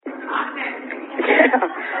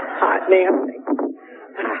Hot Nancy.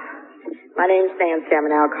 My name's Nancy. I'm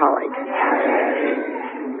an alcoholic.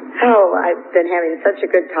 Oh, I've been having such a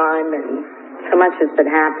good time, and so much has been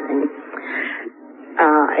happening.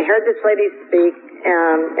 I heard this lady speak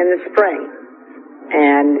in the spring,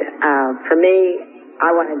 and for me,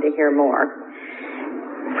 I wanted to hear more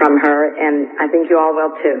from her, and I think you all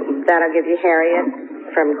will too. With that, I'll give you Harriet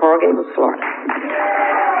from Coral Gables, Florida.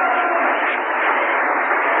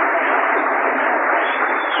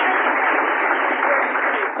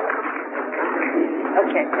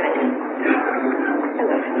 Okay.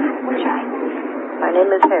 Hello. My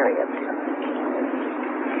name is Harriet.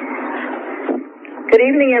 Good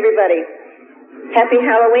evening, everybody. Happy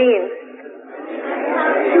Halloween.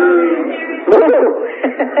 Boo!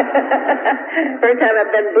 First time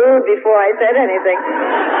I've been booed before I said anything.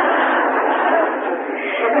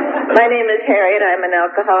 My name is Harriet. I'm an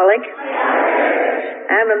alcoholic.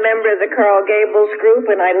 I'm a member of the Coral Gables group,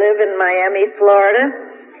 and I live in Miami, Florida.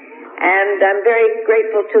 And I'm very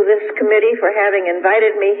grateful to this committee for having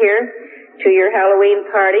invited me here to your Halloween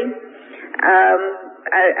party.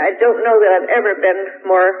 I don't know that I've ever been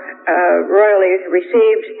more royally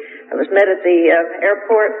received. I was met at the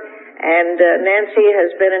airport, and Nancy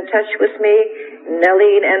has been in touch with me,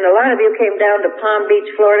 Nellie, and a lot of you came down to Palm Beach,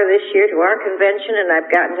 Florida this year to our convention, and I've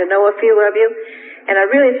gotten to know a few of you, and I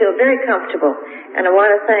really feel very comfortable. And I want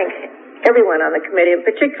to thank everyone on the committee, and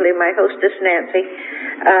particularly my hostess, Nancy,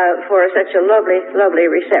 for such a lovely, lovely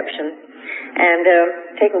reception and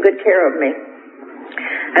taking good care of me.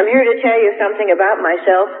 I'm here to tell you something about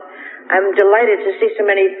myself. I'm delighted to see so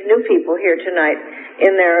many new people here tonight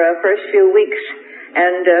in their first few weeks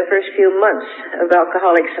and first few months of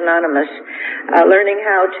Alcoholics Anonymous, learning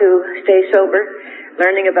how to stay sober,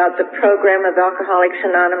 learning about the program of Alcoholics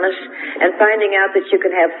Anonymous, and finding out that you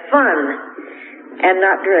can have fun and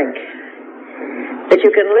not drink, that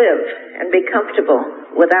you can live and be comfortable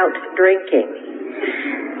without drinking.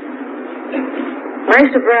 My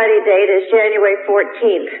sobriety date is January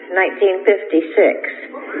 14th, 1956.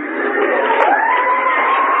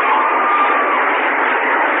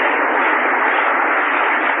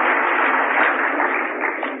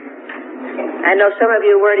 I know some of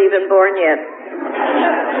you weren't even born yet.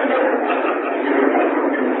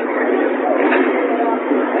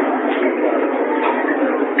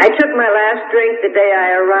 I took my last drink the day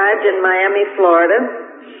I arrived in Miami, Florida,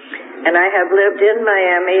 and I have lived in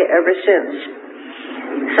Miami ever since.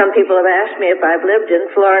 Some people have asked me if I've lived in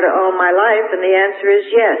Florida all my life, and the answer is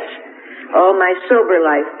yes, all my sober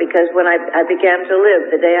life, because when I began to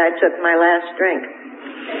live the day I took my last drink.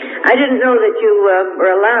 I didn't know that you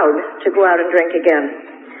were allowed to go out and drink again.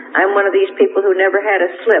 I'm one of these people who never had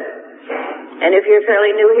a slip. And if you're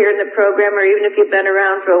fairly new here in the program, or even if you've been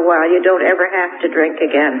around for a while, you don't ever have to drink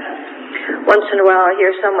again. Once in a while, I'll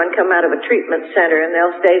hear someone come out of a treatment center, and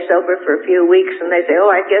they'll stay sober for a few weeks, and they say,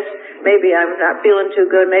 oh, I guess maybe I'm not feeling too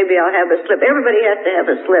good, maybe I'll have a slip. Everybody has to have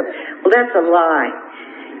a slip. Well, that's a lie.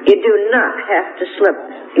 You do not have to slip.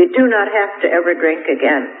 You do not have to ever drink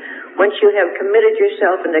again. Once you have committed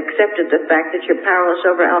yourself and accepted the fact that you're powerless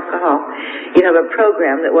over alcohol, you have a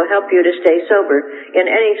program that will help you to stay sober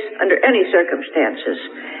under any circumstances,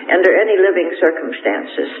 under any living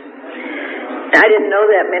circumstances. I didn't know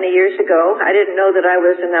that many years ago. I didn't know that I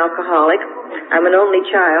was an alcoholic. I'm an only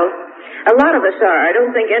child. A lot of us are. I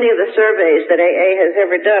don't think any of the surveys that AA has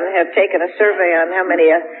ever done have taken a survey on how many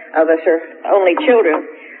of us are only children.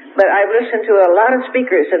 But I've listened to a lot of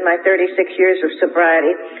speakers in my 36 years of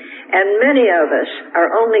sobriety, and many of us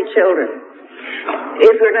are only children.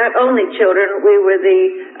 If we're not only children, we were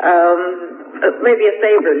maybe a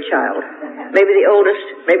favored child, maybe the oldest,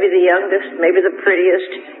 maybe the youngest, maybe the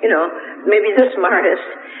prettiest, maybe the smartest,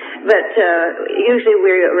 but usually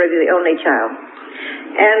we're the only child.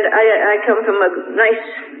 And I come from a nice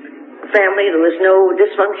family. There was no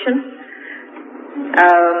dysfunction.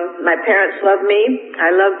 My parents loved me.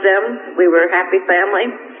 I loved them. We were a happy family.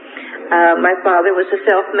 My father was a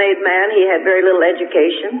self-made man. He had very little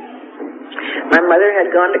education. My mother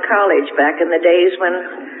had gone to college back in the days when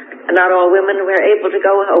not all women were able to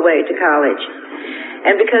go away to college.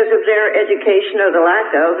 And because of their education, or the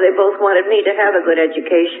lack of, they both wanted me to have a good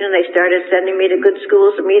education, and they started sending me to good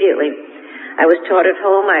schools immediately. I was taught at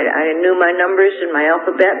home. I knew my numbers and my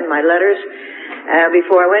alphabet and my letters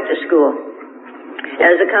before I went to school.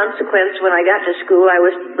 As a consequence, when I got to school, I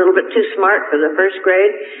was a little bit too smart for the first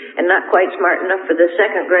grade and not quite smart enough for the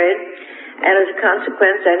second grade. And as a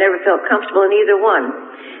consequence, I never felt comfortable in either one.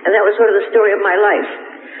 And that was sort of the story of my life.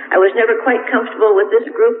 I was never quite comfortable with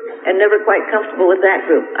this group and never quite comfortable with that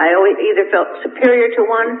group. I always either felt superior to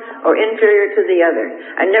one or inferior to the other.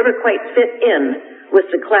 I never quite fit in with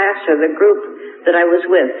the class or the group that I was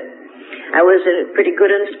with. I was pretty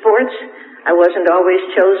good in sports. I wasn't always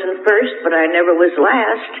chosen first, but I never was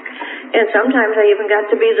last. And sometimes I even got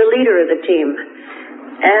to be the leader of the team.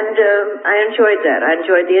 And I enjoyed that. I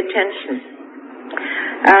enjoyed the attention.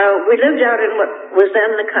 We lived out in what was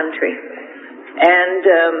then the country. And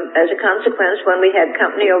as a consequence, when we had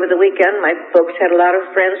company over the weekend, my folks had a lot of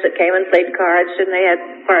friends that came and played cards, and they had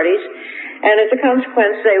parties. And as a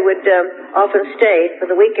consequence, they would often stay for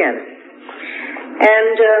the weekend.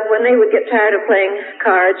 And when they would get tired of playing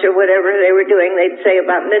cards or whatever they were doing, they'd say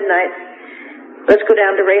about midnight, let's go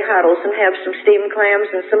down to Ray Hoddle's and have some steamed clams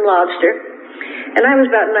and some lobster. And I was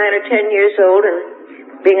about 9 or 10 years old, and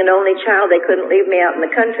being an only child, they couldn't leave me out in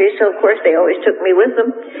the country, so of course they always took me with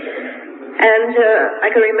them. And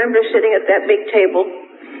I can remember sitting at that big table,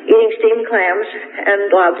 eating steamed clams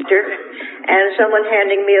and lobster, and someone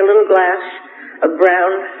handing me a little glass of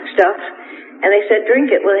brown stuff. And they said,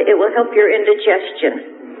 drink it. It will help your indigestion.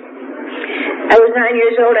 I was 9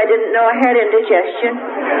 years old. I didn't know I had indigestion.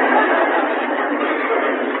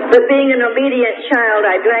 But being an obedient child,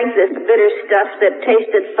 I drank this bitter stuff that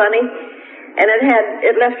tasted funny. And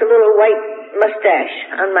it left a little white mustache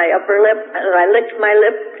on my upper lip. And I licked my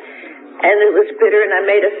lip. And it was bitter. And I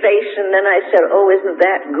made a face. And then I said, oh, isn't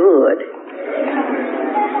that good?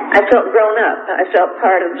 I felt grown up. I felt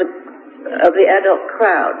part of the adult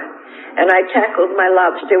crowd. And I tackled my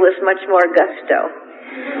lobster with much more gusto.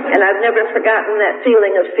 And I've never forgotten that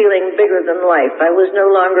feeling of feeling bigger than life. I was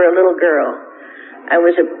no longer a little girl. I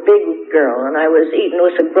was a big girl, and I was eating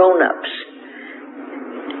with the grown-ups.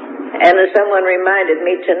 And as someone reminded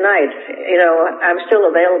me tonight, I'm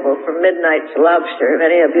still available for midnight's lobster, if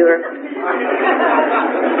any of you are...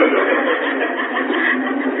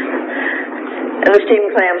 And the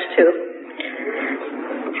steamed clams, too.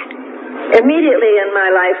 Immediately in my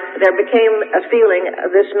life, there became a feeling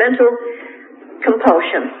of this mental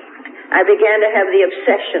compulsion. I began to have the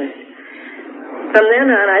obsession. From then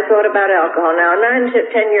on, I thought about alcohol. Now, a 9 to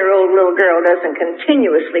 10-year-old little girl doesn't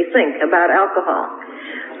continuously think about alcohol.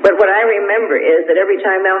 But what I remember is that every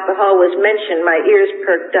time alcohol was mentioned, my ears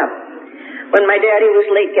perked up. When my daddy was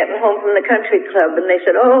late getting home from the country club, and they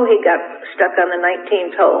said, oh, he got stuck on the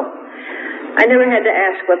 19th hole. I never had to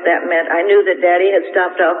ask what that meant. I knew that Daddy had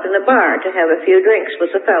stopped off in the bar to have a few drinks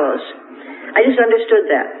with the fellows. I just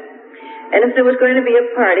understood that. And if there was going to be a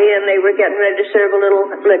party and they were getting ready to serve a little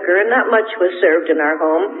liquor, and not much was served in our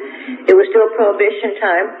home, it was still Prohibition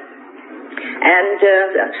time. And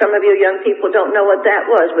some of you young people don't know what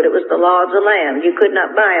that was, but it was the law of the land. You could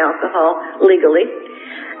not buy alcohol legally.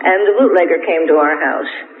 And the bootlegger came to our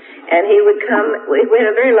house. And he would come, we had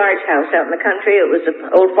a very large house out in the country. It was an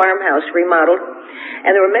old farmhouse remodeled.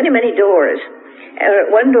 And there were many, many doors.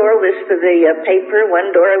 One door was for the paper.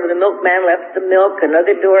 One door where the milkman left the milk.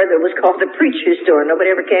 Another door that was called the preacher's door.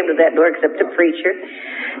 Nobody ever came to that door except the preacher.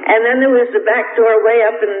 And then there was the back door way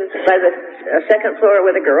up by the second floor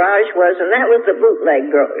where the garage was. And that was the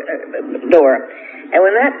bootleg door. And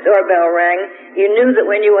when that doorbell rang, you knew that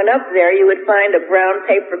when you went up there, you would find a brown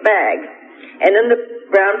paper bag. And in the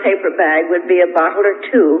brown paper bag would be a bottle or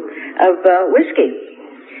two of whiskey.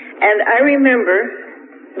 And I remember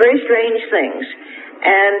very strange things.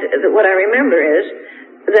 And what I remember is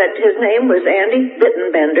that his name was Andy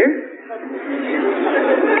Bittenbender.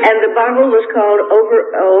 And the bottle was called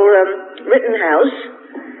Rittenhouse.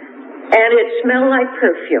 And it smelled like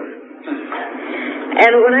perfume.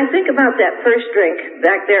 And when I think about that first drink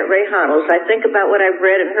back there at Ray Hoddle's, I think about what I've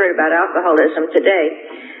read and heard about alcoholism today.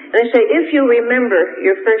 And I say, if you remember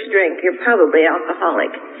your first drink, you're probably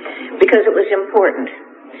alcoholic because it was important.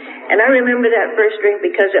 And I remember that first drink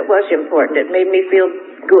because it was important. It made me feel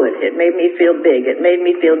good. It made me feel big. It made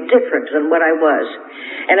me feel different than what I was.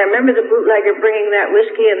 And I remember the bootlegger bringing that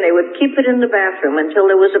whiskey, and they would keep it in the bathroom until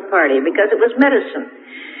there was a party because it was medicine.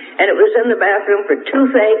 And it was in the bathroom for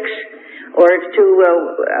toothaches or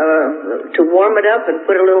to warm it up and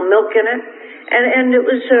put a little milk in it. And it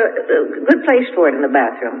was a good place for it in the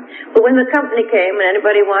bathroom. But when the company came and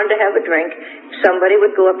anybody wanted to have a drink, somebody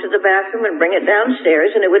would go up to the bathroom and bring it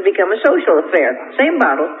downstairs, and it would become a social affair. Same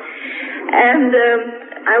bottle. And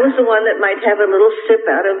I was the one that might have a little sip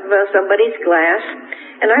out of somebody's glass,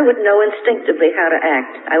 and I would know instinctively how to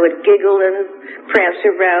act. I would giggle and prance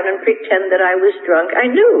around and pretend that I was drunk. I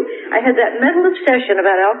knew. I had that mental obsession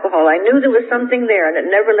about alcohol. I knew there was something there, and it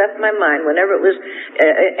never left my mind whenever it was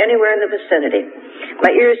anywhere in the vicinity.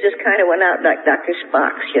 My ears just kind of went out like Dr.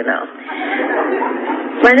 Spock's,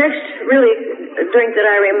 My next really drink that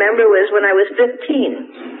I remember was when I was 15.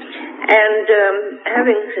 And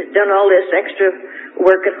having done all this extra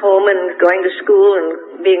work at home and going to school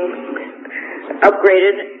and being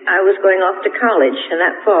upgraded, I was going off to college in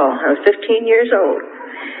that fall. I was 15 years old.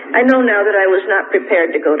 I know now that I was not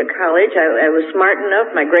prepared to go to college. I was smart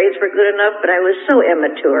enough, my grades were good enough, but I was so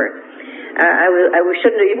immature. I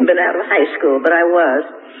shouldn't have even been out of high school, but I was.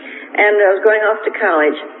 And I was going off to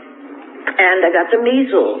college, and I got the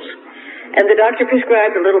measles. And the doctor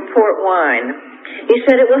prescribed a little port wine. He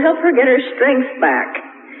said it will help her get her strength back.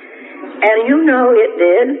 And you know it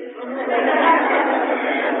did.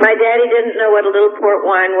 My daddy didn't know what a little port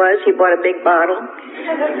wine was. He bought a big bottle,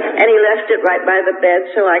 and he left it right by the bed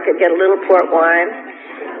so I could get a little port wine.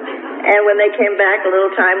 And when they came back a little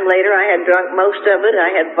time later, I had drunk most of it. I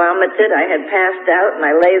had vomited. I had passed out, and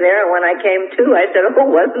I lay there. And when I came to, I said, "Oh,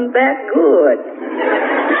 wasn't that good?"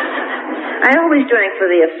 I always drank for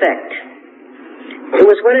the effect. It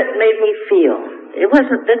was what it made me feel. It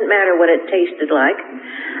didn't matter what it tasted like.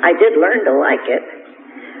 I did learn to like it.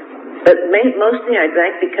 But mostly I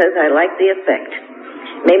drank because I liked the effect.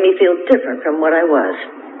 It made me feel different from what I was.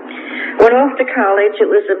 Went off to college. It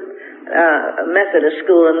was a Methodist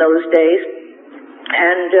school in those days.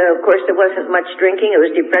 And, of course, there wasn't much drinking. It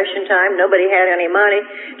was Depression time. Nobody had any money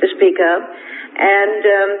to speak of. And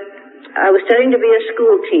I was studying to be a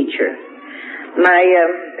school teacher.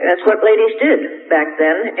 That's what ladies did back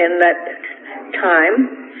then in that time.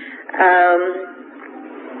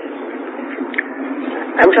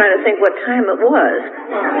 I'm trying to think what time it was.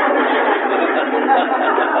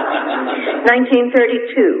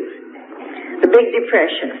 1932. The Big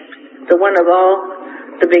Depression. The one of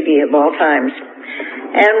the biggie of all times.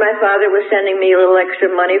 And my father was sending me a little extra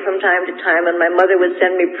money from time to time, and my mother would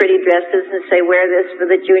send me pretty dresses and say, "Wear this for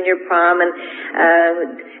the junior prom." And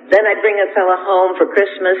then I'd bring a fellow home for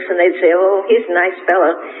Christmas, and they'd say, "Oh, he's a nice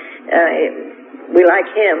fellow. We like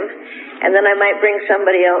him." And then I might bring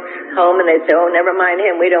somebody else home, and they'd say, "Oh, never mind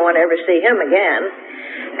him. We don't want to ever see him again."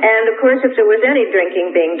 And, of course, if there was any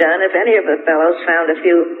drinking being done, if any of the fellows found a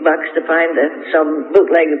few bucks to find some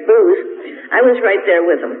bootleg of booze, I was right there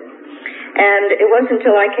with them. And it wasn't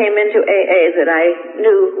until I came into AA that I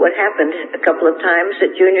knew what happened a couple of times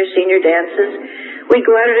at junior, senior dances. We'd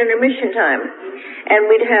go out at intermission time, and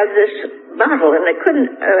we'd have this bottle, and it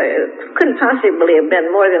couldn't possibly have been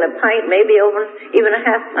more than a pint, maybe even a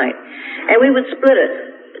half pint. And we would split it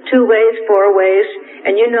 2 ways, 4 ways,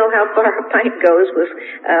 and you know how far a pint goes with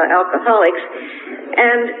alcoholics.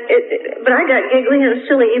 But I got giggly and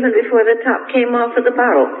silly even before the top came off of the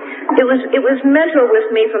bottle. It was mental with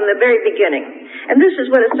me from the very beginning. And this is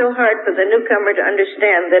what is so hard for the newcomer to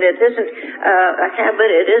understand, that it isn't a habit,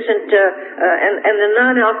 it isn't, and the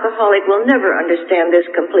non-alcoholic will never understand this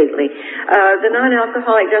completely. The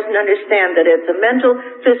non-alcoholic doesn't understand that it's a mental,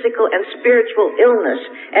 physical, and spiritual illness,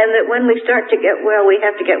 and that when we start to get well, we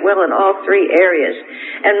have to get well in all 3 areas.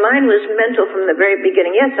 And mine was mental from the very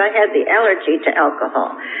beginning. Yes, I had the allergy to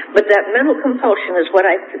alcohol, but that mental compulsion is what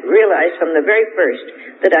I realized from the very first,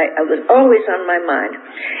 that I was always on my mind.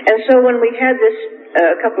 And so when we had this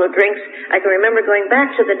couple of drinks, I can remember going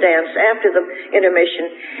back to the dance after the intermission,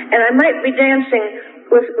 and I might be dancing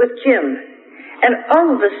with Jim, and all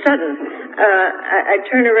of a sudden I'd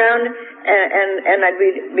turn around and I'd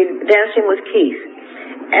be dancing with Keith.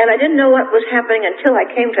 And I didn't know what was happening until I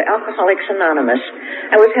came to Alcoholics Anonymous.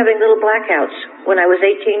 I was having little blackouts when I was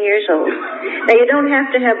 18 years old. Now, you don't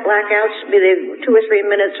have to have blackouts, be they 2 or 3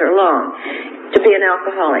 minutes or long, to be an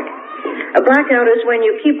alcoholic. A blackout is when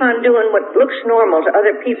you keep on doing what looks normal to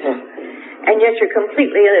other people, and yet you're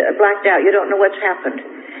completely blacked out. You don't know what's happened.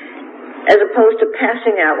 As opposed to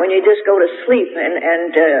passing out, when you just go to sleep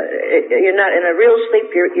and you're not in a real sleep,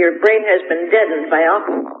 your brain has been deadened by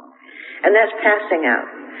alcohol. And that's passing out.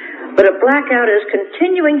 But a blackout is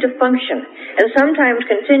continuing to function, and sometimes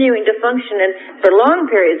continuing to function for long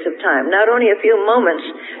periods of time, not only a few moments,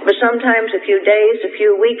 but sometimes a few days, a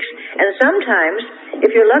few weeks, and sometimes,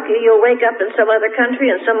 if you're lucky, you'll wake up in some other country,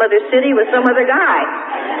 in some other city, with some other guy.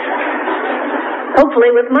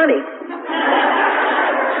 Hopefully with money.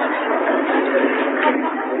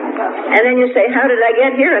 And then you say, "How did I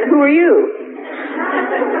get here, and who are you?"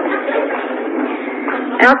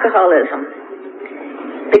 Alcoholism.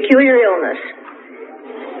 Peculiar illness.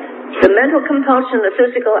 The mental compulsion, the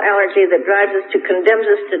physical allergy that drives us to, condemns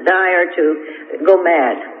us to die or to go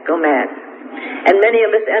mad. And many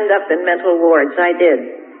of us end up in mental wards. I did.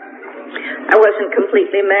 I wasn't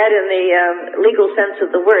completely mad in the legal sense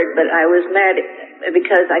of the word, but I was mad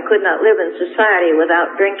because I could not live in society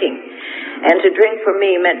without drinking. And to drink for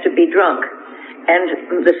me meant to be drunk. And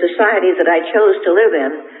the society that I chose to live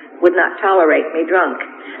in would not tolerate me drunk.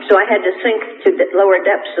 So I had to sink to lower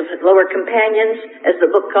depths of lower companions, as the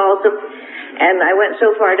book calls them, and I went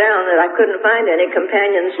so far down that I couldn't find any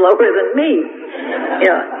companions lower than me. You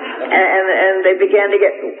know, and they began to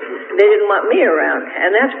they didn't want me around,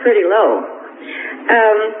 and that's pretty low.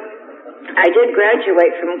 I did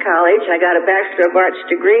graduate from college. I got a Bachelor of Arts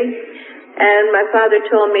degree, and my father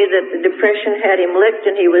told me that the Depression had him licked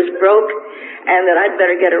and he was broke, and that I'd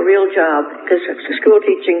better get a real job because school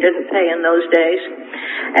teaching didn't pay in those days.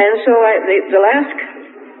 And so the last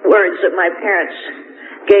words that my parents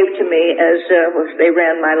gave to me as they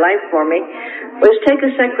ran my life for me was take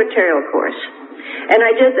a secretarial course. And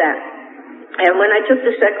I did that. And when I took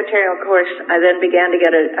the secretarial course, I then began to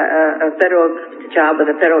get a federal job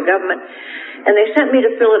with the federal government, and they sent me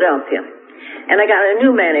to Philadelphia. And I got a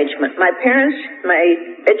new management. My parents, my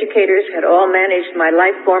educators had all managed my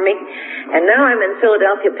life for me, and now I'm in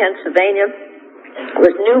Philadelphia, Pennsylvania,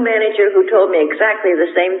 with a new manager who told me exactly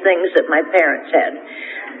the same things that my parents had.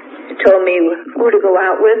 He told me who to go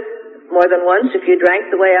out with more than once. If you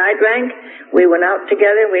drank the way I drank, we went out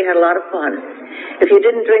together, we had a lot of fun. If you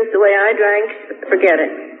didn't drink the way I drank, forget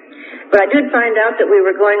it. But I did find out that we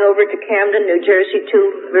were going over to Camden, New Jersey,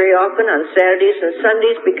 too, very often on Saturdays and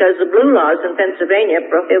Sundays because the blue laws in Pennsylvania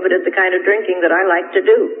prohibited the kind of drinking that I like to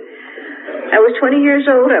do. I was 20 years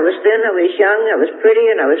old, I was thin, I was young, I was pretty,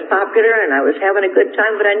 and I was popular, and I was having a good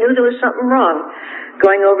time, but I knew there was something wrong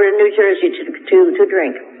going over to New Jersey to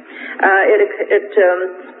drink.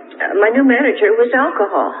 My new manager was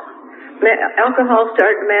alcohol. Alcohol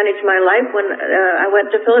started to manage my life when I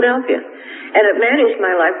went to Philadelphia. And it managed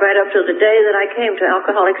my life right up to the day that I came to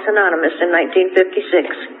Alcoholics Anonymous in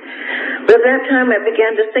 1956. But at that time, I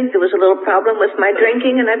began to think there was a little problem with my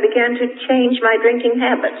drinking, and I began to change my drinking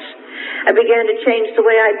habits. I began to change the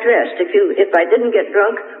way I dressed. If I didn't get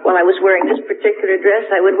drunk while I was wearing this particular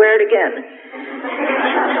dress, I would wear it again.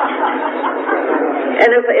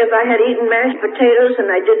 And if I had eaten mashed potatoes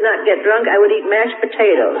and I did not get drunk, I would eat mashed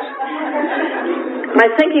potatoes.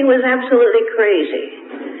 My thinking was absolutely crazy.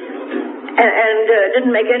 And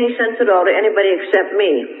didn't make any sense at all to anybody except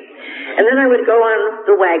me. And then I would go on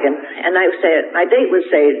the wagon, and I would say, my date would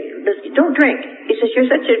say, don't drink. He says, you're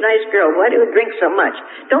such a nice girl. Why do you drink so much?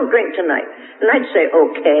 Don't drink tonight. And I'd say,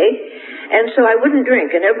 okay. And so I wouldn't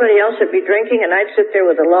drink, and everybody else would be drinking, and I'd sit there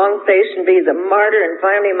with a long face and be the martyr, and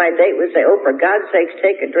finally my date would say, oh, for God's sakes,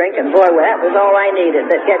 take a drink, and boy, well, that was all I needed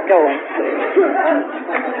to get going.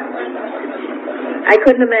 I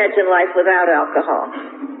couldn't imagine life without alcohol.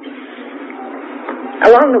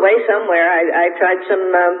 Along the way somewhere, I tried some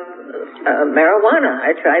marijuana.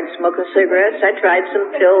 I tried smoking cigarettes. I tried some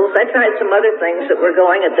pills. I tried some other things that were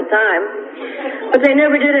going at the time. But they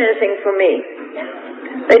never did anything for me.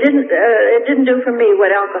 It didn't do for me what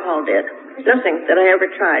alcohol did. Nothing that I ever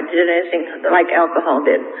tried did anything like alcohol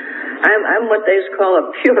did. I'm what they call a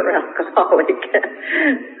pure alcoholic.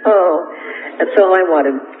 Oh, that's all I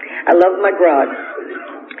wanted. I love my grog.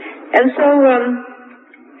 And so,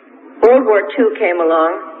 World War II came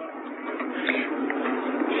along,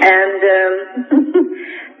 and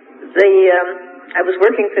I was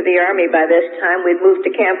working for the Army by this time. We'd moved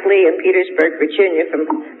to Camp Lee in Petersburg, Virginia,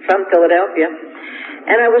 from Philadelphia,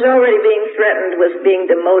 and I was already being threatened with being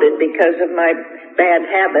demoted because of my bad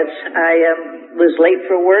habits. I was late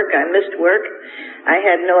for work. I missed work. I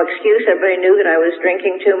had no excuse. Everybody knew that I was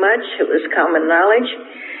drinking too much. It was common knowledge.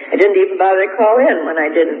 I didn't even bother to call in when I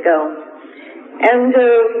didn't go. And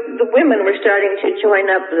the women were starting to join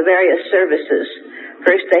up the various services.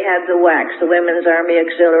 First they had the WACS, the Women's Army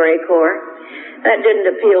Auxiliary Corps. That didn't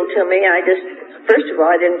appeal to me. First of all,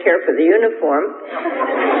 I didn't care for the uniform.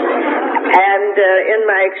 And in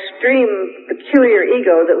my extreme peculiar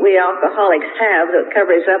ego that we alcoholics have that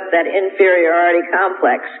covers up that inferiority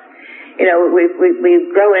complex, you know, we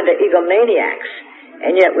grow into egomaniacs.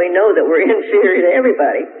 And yet we know that we're inferior to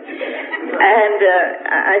everybody. And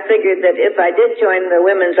I figured that if I did join the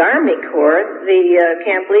Women's Army Corps, the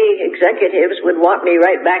Camp Lee executives would want me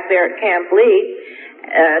right back there at Camp Lee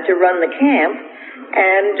to run the camp.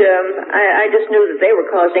 And I just knew that they were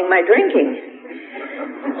causing my drinking.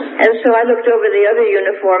 And so I looked over the other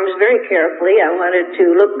uniforms very carefully. I wanted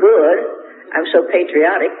to look good. I'm so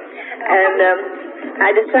patriotic. And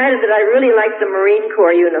I decided that I really liked the Marine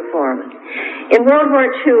Corps uniform. In World War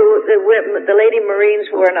II, the Lady Marines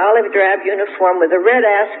wore an olive drab uniform with a red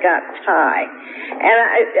ascot tie. And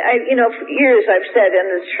I for years I've said,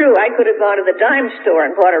 and it's true, I could have gone to the dime store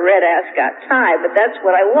and bought a red ascot tie, but that's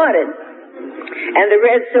what I wanted. And the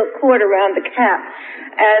red silk cord around the cap.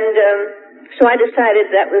 And so I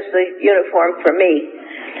decided that was the uniform for me.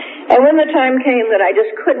 And when the time came that I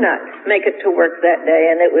just could not make it to work that day,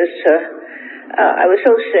 and it was, I was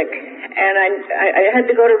so sick, and I had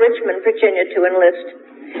to go to Richmond, Virginia to enlist.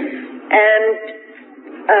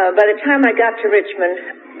 And by the time I got to Richmond,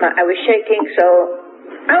 I was shaking, so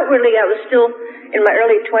outwardly I was still in my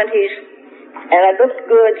early 20s, and I looked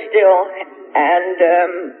good still, and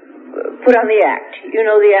put on the act. You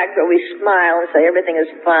know the act where we smile and say everything is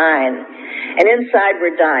fine. And inside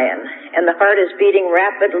we're dying. And the heart is beating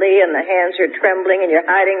rapidly and the hands are trembling and you're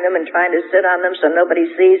hiding them and trying to sit on them so nobody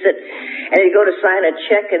sees it. And you go to sign a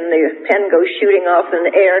check and the pen goes shooting off in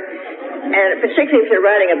the air. And particularly if you're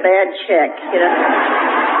writing a bad check, you know.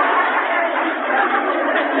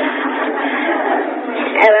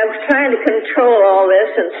 And I was trying to control all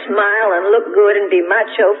this and smile and look good and be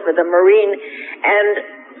macho for the Marine.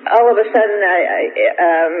 And all of a sudden,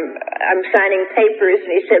 I'm signing papers, and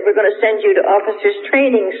he said, we're going to send you to officers'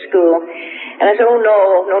 training school. And I said, oh,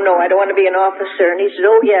 no, I don't want to be an officer. And he said,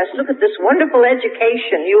 oh, yes, look at this wonderful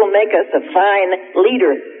education. You will make us a fine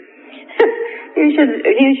leader. You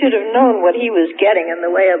should have known what he was getting in the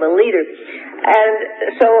way of a leader. And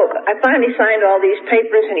so I finally signed all these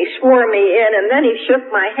papers, and he swore me in, and then he shook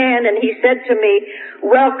my hand, and he said to me,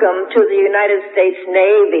 welcome to the United States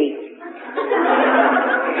Navy.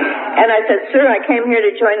 And I said, sir, I came here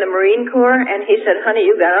to join the Marine Corps. And he said, honey,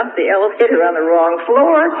 you got off the elevator on the wrong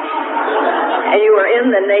floor, and you are in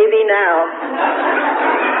the Navy now.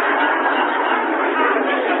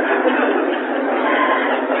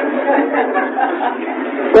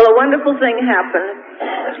 Well, a wonderful thing happened.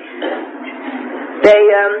 They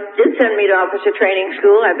did send me to officer training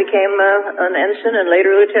school. I became an ensign and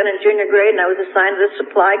later lieutenant junior grade, and I was assigned to the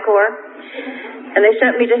Supply Corps. And they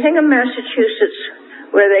sent me to Hingham, Massachusetts,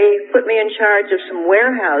 where they put me in charge of some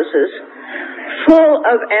warehouses full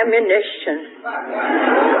of ammunition.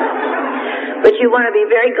 But you want to be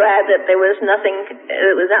very glad that there was nothing,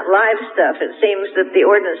 it was not live stuff. It seems that the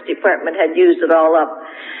Ordnance Department had used it all up.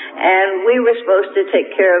 And we were supposed to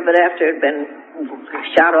take care of it after it had been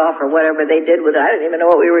shot off or whatever they did with it. I didn't even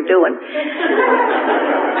know what we were doing.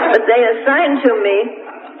 But they assigned to me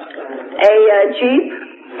a Jeep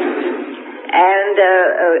and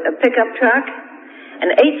a pickup truck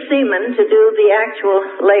and 8 seamen to do the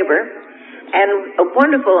actual labor, and a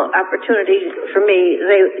wonderful opportunity for me.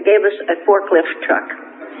 They gave us a forklift truck.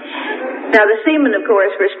 Now, the seamen, of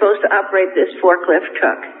course, were supposed to operate this forklift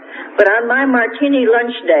truck, but on my martini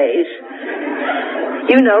lunch days,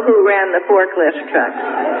 you know who ran the forklift truck.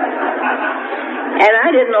 And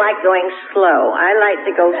I didn't like going slow. I liked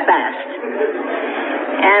to go fast.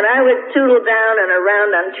 And I would tootle down and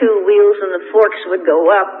around on 2 wheels, and the forks would go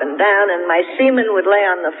up and down, and my seamen would lay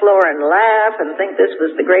on the floor and laugh and think this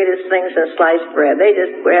was the greatest thing since sliced bread. They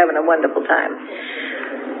just were having a wonderful time.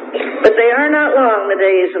 But they are not long, the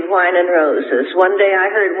days of wine and roses. One day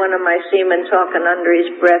I heard one of my seamen talking under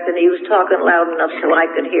his breath, and he was talking loud enough so I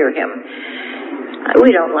could hear him.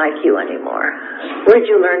 We don't like you anymore. Where'd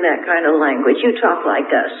you learn that kind of language? You talk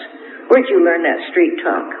like us. Where'd you learn that street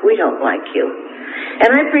talk? We don't like you.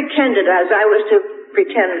 And I pretended, as I was to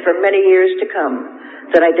pretend for many years to come,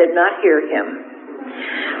 that I did not hear him.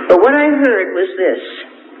 But what I heard was this.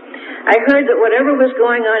 I heard that whatever was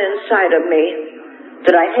going on inside of me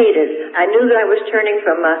that I hated, I knew that I was turning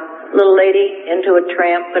from a little lady into a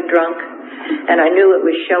tramp, a drunk, and I knew it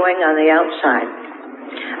was showing on the outside.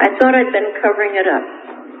 I thought I'd been covering it up.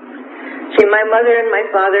 See, my mother and my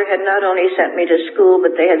father had not only sent me to school,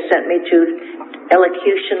 but they had sent me to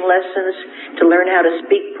elocution lessons to learn how to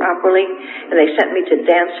speak properly, and they sent me to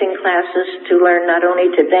dancing classes to learn not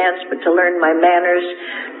only to dance, but to learn my manners,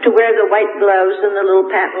 to wear the white gloves and the little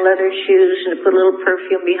patent leather shoes, and to put a little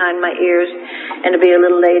perfume behind my ears, and to be a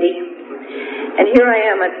little lady. And here I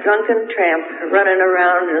am, a drunken tramp, running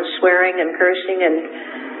around and swearing and cursing and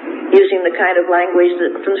using the kind of language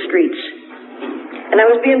from the streets. And I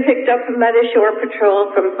was being picked up by the shore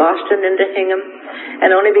patrol from Boston into Hingham,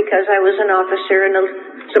 and only because I was an officer and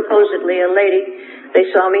supposedly a lady, they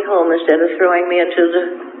saw me home instead of throwing me into the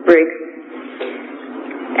brig.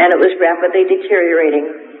 And it was rapidly deteriorating.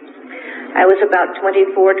 I was about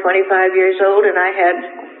 24, 25 years old, and I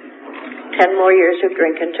had 10 more years of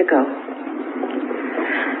drinking to go.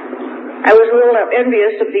 I was a little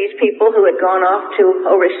envious of these people who had gone off to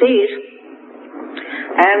overseas.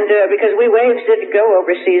 And because we waves didn't go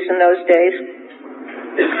overseas in those days.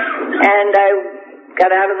 And I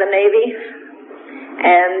got out of the Navy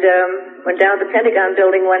and went down to the Pentagon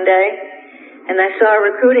building one day, and I saw a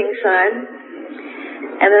recruiting sign.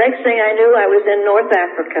 And the next thing I knew, I was in North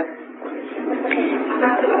Africa.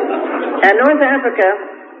 And North Africa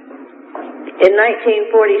in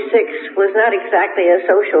 1946 was not exactly a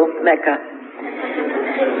social mecca.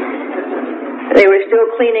 They were still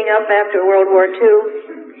cleaning up after World War II.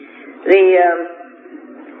 The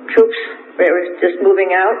troops were just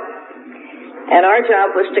moving out, and our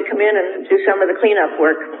job was to come in and do some of the cleanup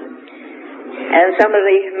work. And some of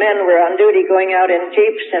the men were on duty going out in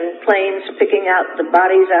jeeps and planes, picking out the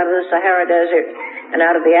bodies out of the Sahara Desert and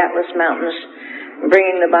out of the Atlas Mountains,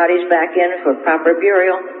 bringing the bodies back in for proper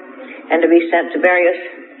burial and to be sent to various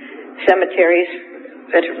cemeteries,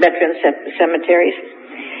 veteran cemeteries.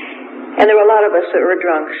 And there were a lot of us that were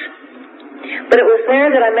drunks. But it was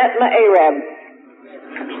there that I met my Arab.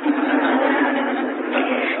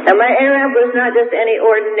 Now, my Arab was not just any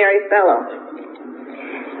ordinary fellow.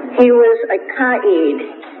 He was a Qaid.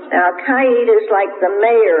 Now, Qaid is like the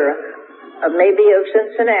mayor of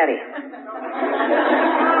Cincinnati.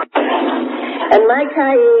 And my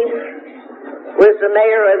Qaid was the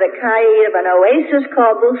mayor of the Qaid of an oasis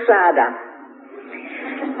called Busada.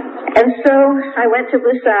 And so I went to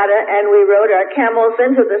Busada and we rode our camels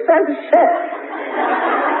into the sunset.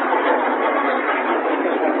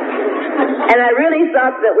 And I really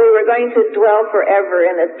thought that we were going to dwell forever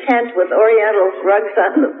in a tent with oriental rugs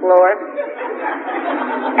on the floor,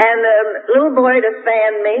 and a little boy to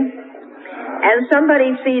fan me, and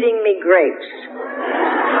somebody feeding me grapes.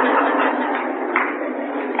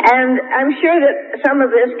 And I'm sure that some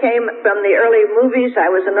of this came from the early movies.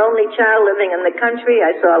 I was an only child living in the country.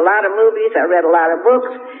 I saw a lot of movies. I read a lot of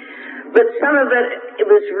books. But some of it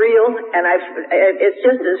was real, and it's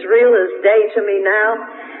just as real as day to me now.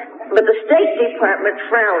 But the State Department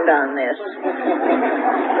frowned on this.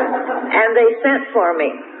 And they sent for me.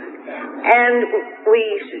 And we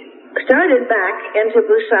started back into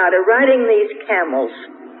Busada riding these camels.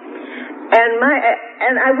 And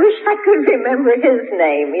I wish I could remember his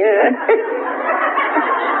name, you know.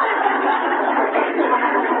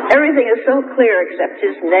 Everything is so clear except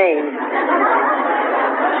his name.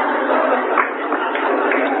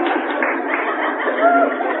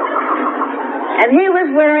 And he was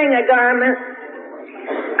wearing a garment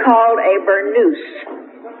called a burnous.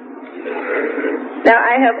 Now,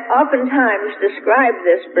 I have oftentimes described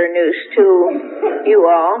this burnous to you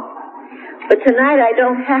all, but tonight I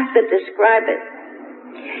don't have to describe it.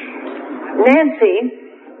 Nancy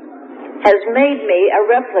has made me a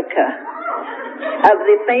replica of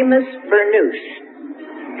the famous burnous.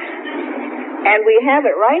 And we have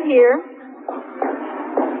it right here.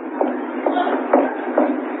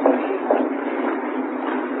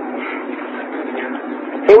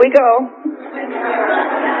 Here we go.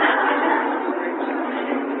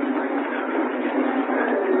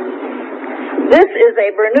 This is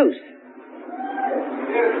a burnous.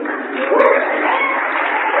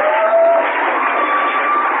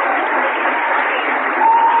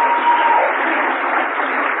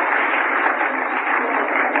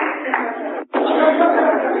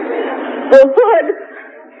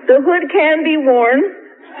 The hood can be worn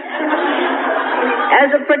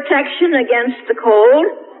as a protection against the cold,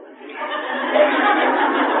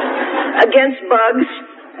 against bugs,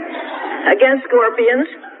 against scorpions.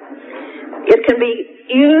 It can be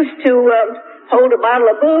used to hold a bottle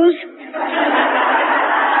of booze.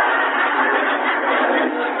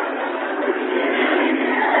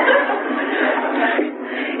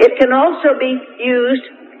 It can also be used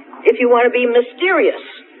if you want to be mysterious.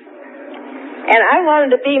 And I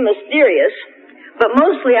wanted to be mysterious, but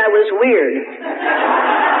mostly I was weird.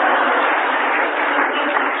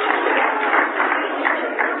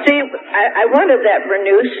 See, I wanted that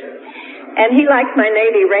burnous, and he liked my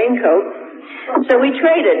navy raincoat, so we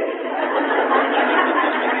traded.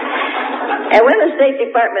 And when the State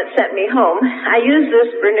Department sent me home, I used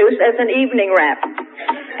this burnous as an evening wrap.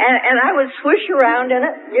 And I would swish around in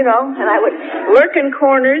it, you know, and I would lurk in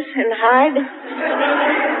corners and hide,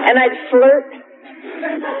 and I'd flirt.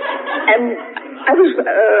 And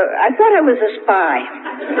I thought I was a spy.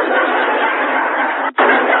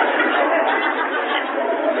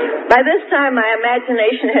 By this time, my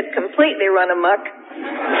imagination had completely run amok.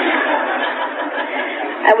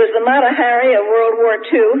 I was the Mata Hari of World War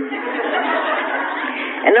II,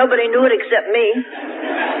 and nobody knew it except me.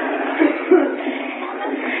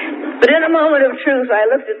 But in a moment of truth, I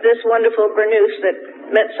looked at this wonderful burnous that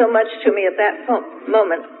meant so much to me at that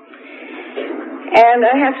moment. And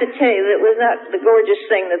I have to tell you that it was not the gorgeous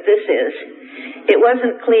thing that this is. It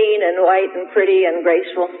wasn't clean and white and pretty and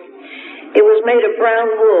graceful. It was made of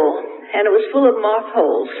brown wool, and it was full of moth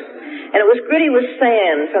holes, and it was gritty with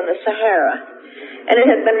sand from the Sahara, and it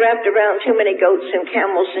had been wrapped around too many goats and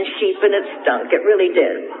camels and sheep, and it stunk. It really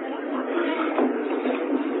did.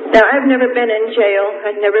 Now, I've never been in jail.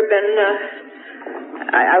 I've never been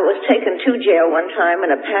I was taken to jail one time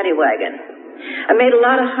in a paddy wagon. I made a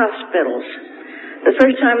lot of hospitals. The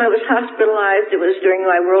first time I was hospitalized, it was during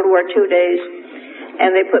my World War II days,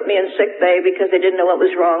 and they put me in sick bay because they didn't know what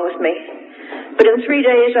was wrong with me. But in 3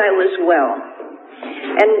 days, I was well.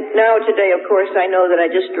 And now today, of course, I know that I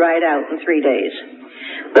just dried out in 3 days.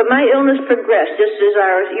 But my illness progressed just as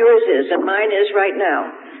yours is, and mine is right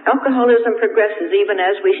now. Alcoholism progresses even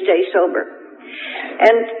as we stay sober.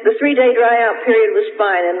 And the 3-day dry-out period was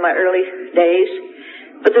fine in my early days,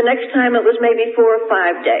 but the next time it was maybe 4 or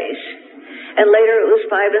 5 days. And later it was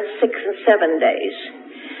 5 and 6 and 7 days.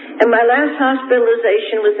 And my last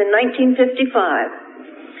hospitalization was in 1955,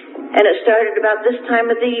 and it started about this time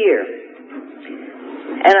of the year.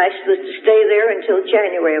 And I was to stay there until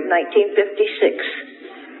January of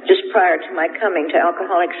 1956, just prior to my coming to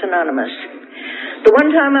Alcoholics Anonymous. The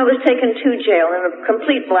one time I was taken to jail in a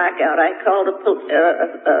complete blackout, I called the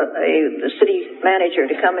city manager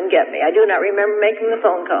to come and get me. I do not remember making the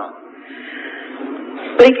phone call.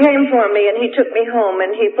 But he came for me, and he took me home,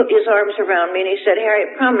 and he put his arms around me, and he said,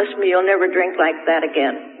 "Harriet, promise me you'll never drink like that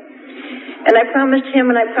again." And I promised him,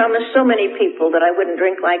 and I promised so many people that I wouldn't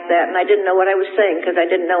drink like that, and I didn't know what I was saying because I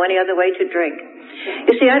didn't know any other way to drink.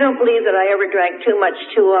 You see, I don't believe that I ever drank too much,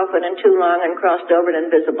 too often, and too long, and crossed over an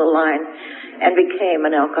invisible line and became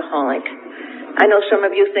an alcoholic. I know some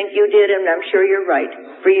of you think you did, and I'm sure you're right,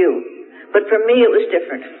 for you. But for me, it was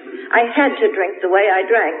different. I had to drink the way I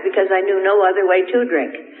drank because I knew no other way to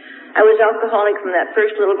drink. I was alcoholic from that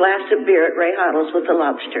first little glass of beer at Ray Hoddle's with the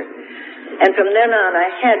lobster. And from then on, I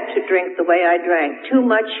had to drink the way I drank, too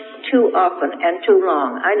much, too often, and too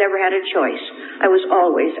long. I never had a choice. I was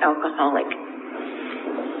always alcoholic.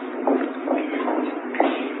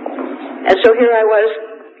 And so here I was,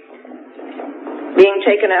 being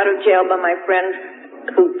taken out of jail by my friend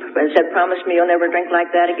who said, "Promise me you'll never drink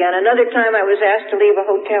like that again." Another time I was asked to leave a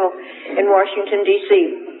hotel in Washington,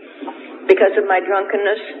 D.C. because of my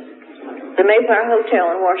drunkenness, the Mayflower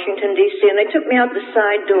Hotel in Washington, D.C., and they took me out the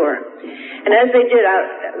side door. And as they did,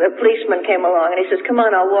 the policeman came along, and he says, "Come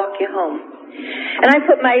on, I'll walk you home." And I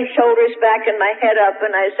put my shoulders back and my head up,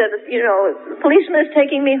 and I said, "The policeman is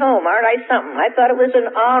taking me home. Aren't I something? I thought it was an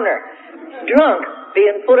honor. Drunk,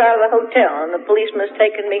 being put out of the hotel, and the policeman is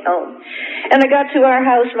taking me home." And I got to our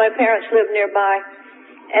house. My parents lived nearby,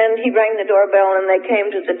 and he rang the doorbell, and they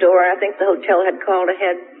came to the door. I think the hotel had called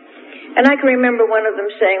ahead. And I can remember one of them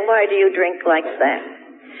saying, "Why do you drink like that?"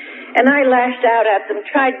 And I lashed out at them,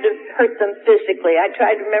 tried to hurt them physically. I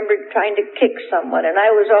remember trying to kick someone, and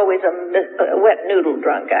I was always a wet noodle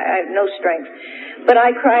drunk. I had no strength. But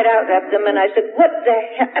I cried out at them, and I said, "What the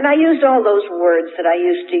hell?" And I used all those words that I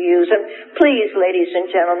used to use. And please, ladies and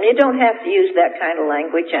gentlemen, you don't have to use that kind of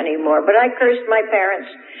language anymore. But I cursed my parents.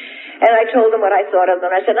 And I told them what I thought of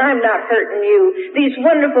them. I said, "I'm not hurting you. These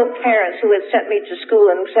wonderful parents who had sent me to school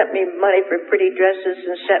and sent me money for pretty dresses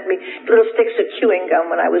and sent me little sticks of chewing gum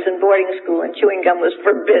when I was in boarding school, and chewing gum was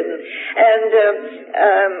forbidden. And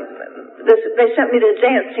they sent me to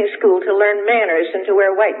dancing school to learn manners and to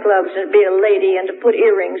wear white gloves and be a lady and to put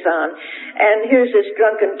earrings on. And here's this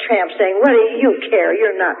drunken tramp saying, 'What do you care?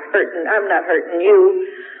 You're not hurting. I'm not hurting you.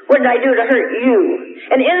 What did I do to hurt you?'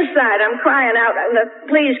 And inside, I'm crying out,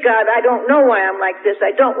 'Please, God, I don't know why I'm like this.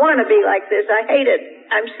 I don't want to be like this. I hate it.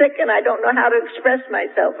 I'm sick, and I don't know how to express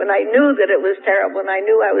myself.' And I knew that it was terrible, and I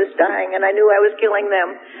knew I was dying, and I knew I was killing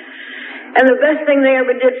them. And the best thing they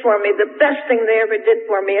ever did for me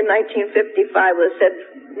in 1955 was said,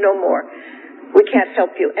 'No more. We can't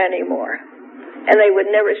help you anymore.' And they would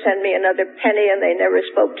never send me another penny, and they never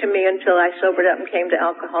spoke to me until I sobered up and came to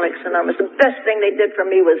Alcoholics Anonymous. The best thing they did for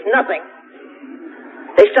me was nothing.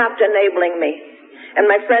 They stopped enabling me. And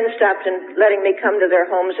my friends stopped letting me come to their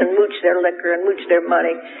homes and mooch their liquor and mooch their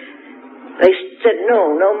money. They said,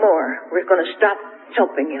 no more. We're going to stop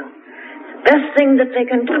helping you. Best thing that they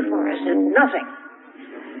can do for us is nothing.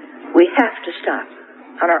 We have to stop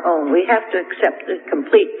on our own. We have to accept the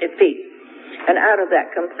complete defeat. And out of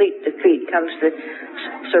that complete defeat comes the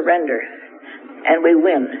surrender. And we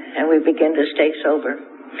win. And we begin to stay sober.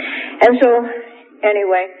 And so,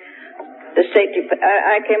 anyway,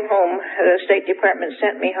 I came home. The State Department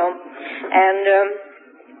sent me home.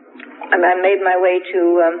 And I made my way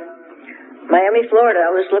to Miami, Florida.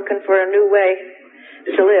 I was looking for a new way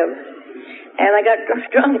to live. And I got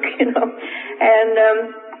drunk, And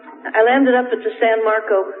I landed up at the San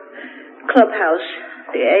Marco Clubhouse,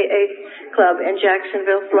 the AA Club in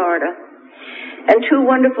Jacksonville, Florida. And two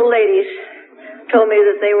wonderful ladies told me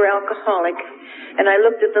that they were alcoholic. And I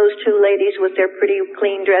looked at those two ladies with their pretty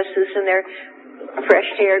clean dresses and their fresh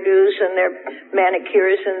hairdos and their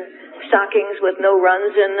manicures and stockings with no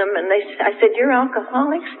runs in them, and I said, "You're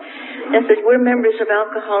alcoholics?" And I said, "We're members of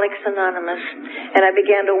Alcoholics Anonymous." And I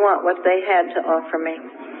began to want what they had to offer me.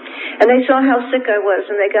 And they saw how sick I was,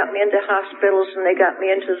 and they got me into hospitals, and they got me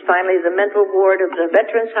into, finally, the mental ward of the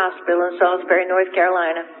Veterans Hospital in Salisbury, North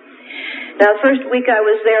Carolina. Now, the first week I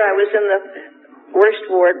was there, I was in the worst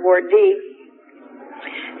ward, Ward D.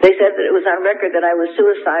 They said that it was on record that I was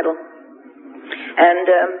suicidal. And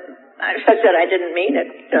I said I didn't mean it.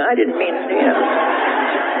 I didn't mean it,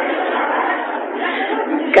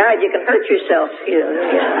 God, you can hurt yourself,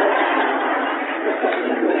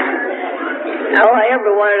 All I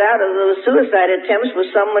ever wanted out of those suicide attempts was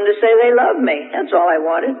someone to say they loved me. That's all I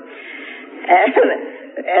wanted.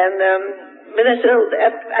 But I said,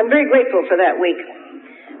 I'm very grateful for that week.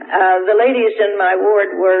 The ladies in my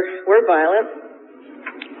ward were violent,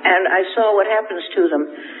 and I saw what happens to them.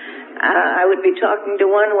 I would be talking to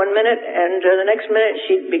one minute, and the next minute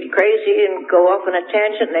she'd be crazy and go off on a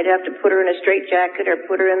tangent, and they'd have to put her in a straitjacket or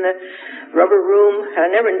put her in the rubber room. I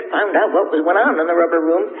never found out what went on in the rubber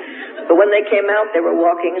room, but when they came out, they were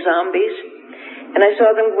walking zombies. And I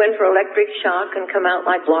saw them go in for electric shock and come out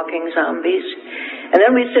like walking zombies. And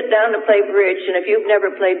then we'd sit down to play bridge, and if you've never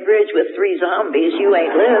played bridge with 3 zombies, you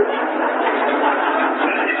ain't lived.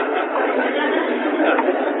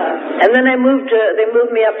 And then they moved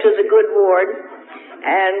me up to the good ward,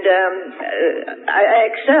 and I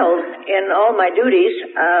excelled in all my duties.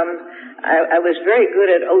 I was very good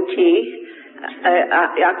at OT,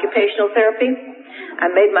 occupational therapy. I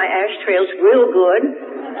made my ashtrays real good.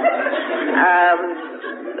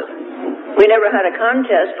 We never had a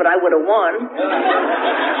contest, but I would have won.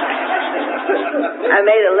 I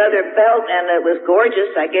made a leather belt, and it was gorgeous.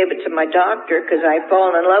 I gave it to my doctor because I'd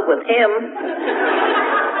fallen in love with him.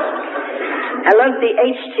 I loved the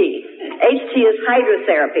HT. HT is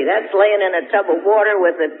hydrotherapy. That's laying in a tub of water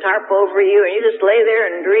with a tarp over you, and you just lay there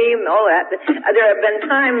and dream. All that. There have been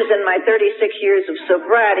times in my 36 years of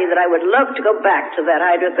sobriety that I would love to go back to that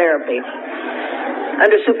hydrotherapy.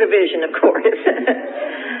 Under supervision, of course.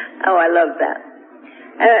 Oh, I love that.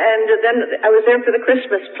 And then I was there for the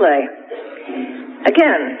Christmas play.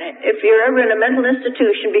 Again, if you're ever in a mental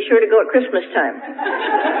institution, be sure to go at Christmas time.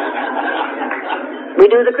 We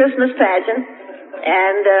do the Christmas pageant,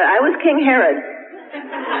 and I was King Herod.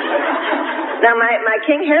 Now, my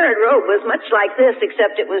King Herod robe was much like this,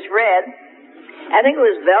 except it was red. I think it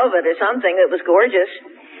was velvet or something. It was gorgeous.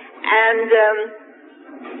 And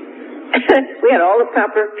we had all the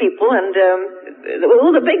proper people, and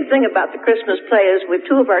the big thing about the Christmas play is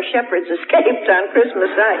 2 of our shepherds escaped on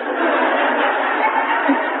Christmas night.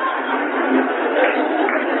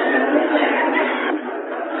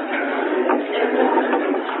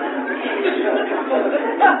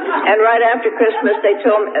 And right after Christmas, they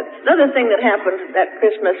told me, another thing that happened that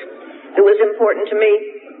Christmas that was important to me,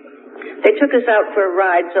 they took us out for a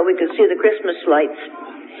ride so we could see the Christmas lights.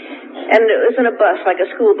 And it was in a bus, like a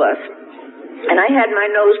school bus. And I had my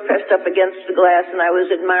nose pressed up against the glass, and I was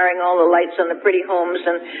admiring all the lights on the pretty homes,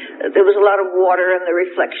 and there was a lot of water and the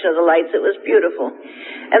reflection of the lights. It was beautiful.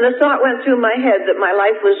 And the thought went through my head that my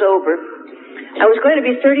life was over. I was going to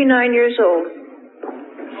be 39 years old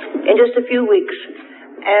in just a few weeks,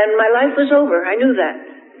 and my life was over. I knew that.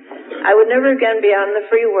 I would never again be out in the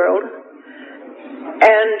free world,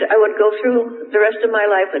 and I would go through the rest of my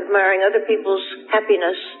life admiring other people's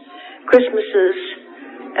happiness, Christmases,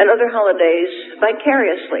 and other holidays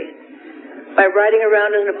vicariously by riding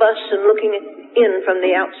around in a bus and looking in from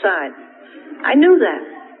the outside. I knew that,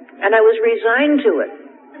 and I was resigned to it.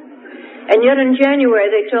 And yet in January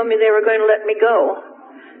they told me they were going to let me go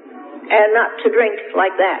and not to drink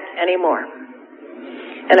like that anymore.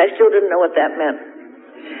 And I still didn't know what that meant.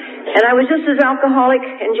 And I was just as alcoholic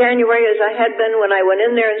in January as I had been when I went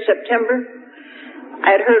in there in September.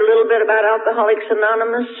 I had heard a little bit about Alcoholics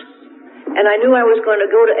Anonymous, and I knew I was going to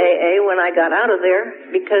go to AA when I got out of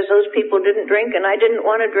there because those people didn't drink and I didn't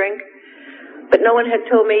want to drink. But no one had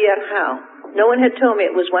told me yet how. No one had told me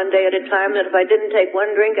it was one day at a time, that if I didn't take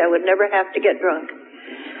one drink, I would never have to get drunk.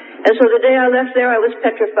 And so the day I left there, I was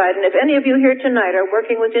petrified. And if any of you here tonight are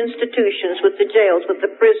working with institutions, with the jails, with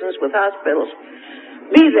the prisons, with hospitals,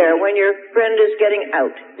 be there when your friend is getting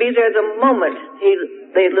out. Be there the moment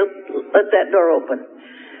they let that door open.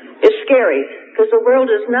 It's scary, because the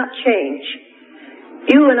world does not change.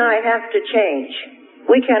 You and I have to change.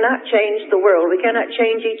 We cannot change the world. We cannot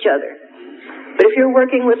change each other. But if you're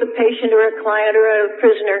working with a patient or a client or a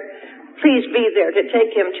prisoner, please be there to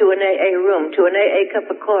take him to an AA room, to an AA cup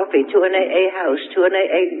of coffee, to an AA house, to an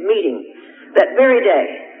AA meeting that very day.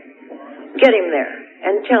 Get him there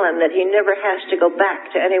and tell him that he never has to go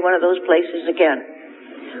back to any one of those places again.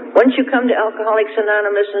 Once you come to Alcoholics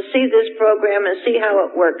Anonymous and see this program and see how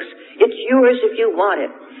it works, it's yours if you want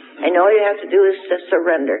it. And all you have to do is to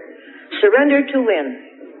surrender. Surrender to win.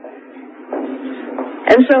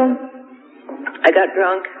 And so, I got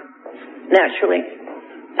drunk, naturally.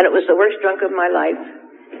 And it was the worst drunk of my life.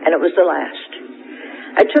 And it was the last.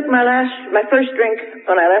 I took my first drink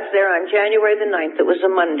when I left there on January the 9th. It was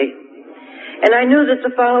a Monday. And I knew that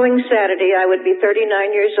the following Saturday I would be 39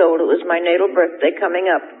 years old. It was my natal birthday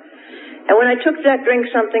coming up. And when I took that drink,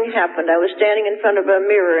 something happened. I was standing in front of a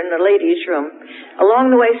mirror in the ladies' room,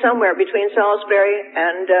 along the way somewhere between Salisbury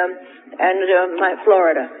and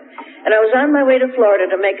Florida. And I was on my way to Florida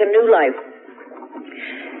to make a new life.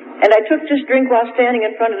 And I took this drink while standing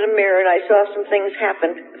in front of the mirror, and I saw some things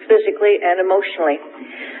happen physically and emotionally.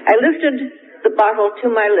 I lifted the bottle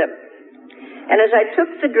to my lip, and as I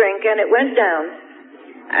took the drink and it went down,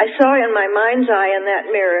 I saw in my mind's eye in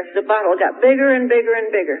that mirror, the bottle got bigger and bigger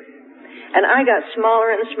and bigger. And I got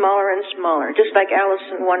smaller and smaller and smaller, just like Alice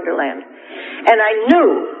in Wonderland. And I knew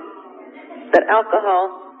that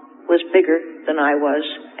alcohol was bigger than I was,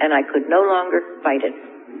 and I could no longer fight it.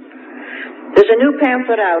 There's a new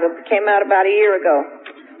pamphlet out. It came out about a year ago,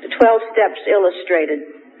 the 12 Steps Illustrated.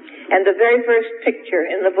 And the very first picture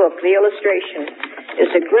in the book, the illustration, is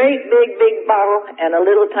a great big bottle and a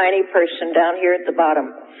little tiny person down here at the bottom.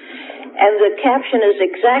 And the caption is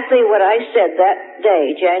exactly what I said that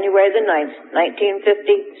day, January the 9th,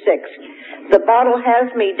 1956. The bottle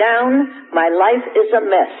has me down, my life is a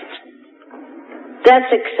mess.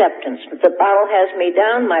 That's acceptance. The bottle has me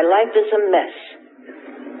down, my life is a mess.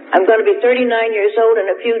 I'm going to be 39 years old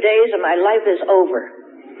in a few days and my life is over.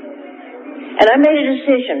 And I made a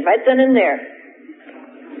decision right then and there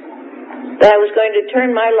that I was going to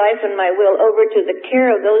turn my life and my will over to the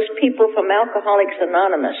care of those people from Alcoholics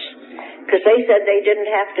Anonymous, because they said they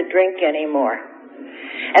didn't have to drink anymore.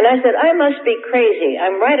 And I said, I must be crazy.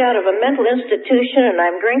 I'm right out of a mental institution and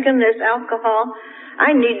I'm drinking this alcohol.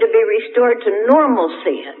 I need to be restored to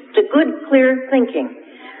normalcy, to good, clear thinking,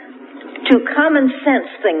 to common sense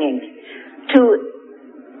thinking, to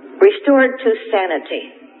restored to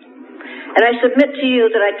sanity. And I submit to you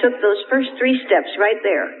that I took those first 3 steps right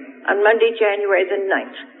there on Monday, January the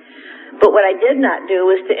 9th. But what I did not do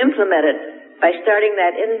was to implement it by starting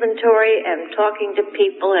that inventory and talking to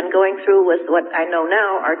people and going through with what I know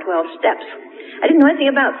now are 12 steps. I didn't know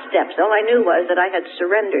anything about steps. All I knew was that I had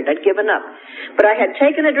surrendered. I'd given up. But I had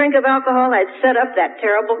taken a drink of alcohol. I'd set up that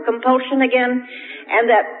terrible compulsion again. And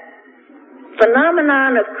that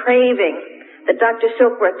phenomenon of craving that Dr.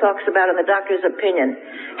 Silkworth talks about in The Doctor's Opinion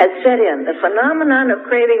had set in. The phenomenon of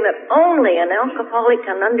craving that only an alcoholic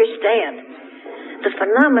can understand. The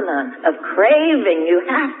phenomenon of craving, you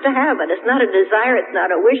have to have it. It's not a desire, it's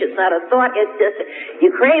not a wish, it's not a thought, it's just,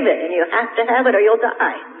 you crave it and you have to have it or you'll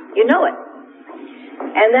die. You know it.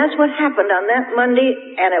 And that's what happened on that Monday,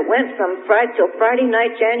 and it went from Friday till Friday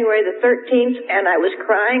night, January the 13th, and I was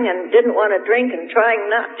crying and didn't want to drink and trying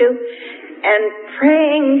not to, and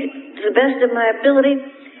praying to the best of my ability.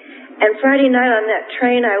 And Friday night on that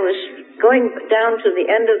train, I was going down to the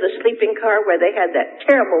end of the sleeping car where they had that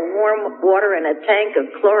terrible warm water in a tank of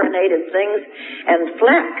chlorinated things and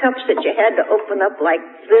flat cups that you had to open up like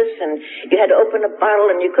this, and you had to open a bottle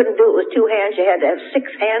and you couldn't do it with 2 hands. You had to have 6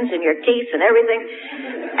 hands and your teeth and everything.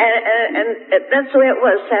 And that's the way it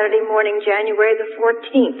was Saturday morning, January the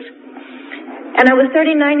 14th. And I was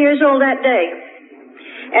 39 years old that day.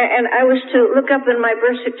 And I was to look up in my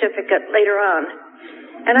birth certificate later on.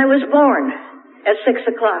 And I was born at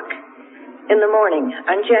 6 o'clock in the morning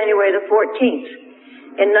on January the 14th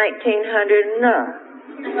in 1900.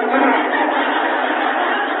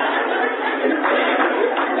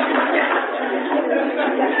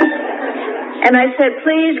 And I said,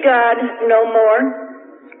 please, God, no more.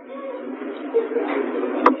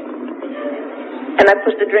 And I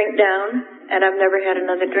put the drink down, and I've never had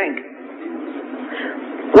another drink.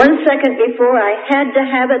 1 second before I had to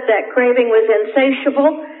have it, that craving was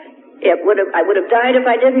insatiable. I would have died if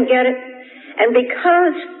I didn't get it. And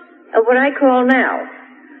because of what I call now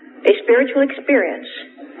a spiritual experience,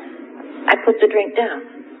 I put the drink down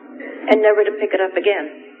and never to pick it up again.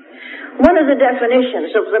 One of the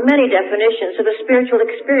definitions, of the many definitions of a spiritual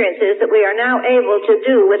experience, is that we are now able to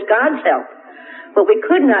do with God's help what we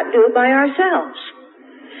could not do by ourselves.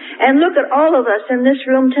 And look at all of us in this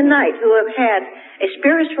room tonight who have had a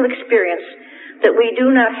spiritual experience that we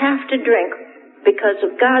do not have to drink because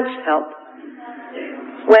of God's help,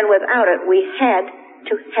 when without it we had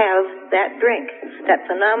to have that drink. That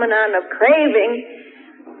phenomenon of craving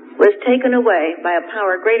was taken away by a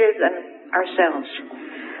power greater than ourselves.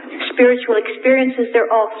 Spiritual experiences,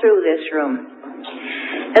 they're all through this room.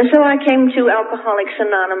 And so I came to Alcoholics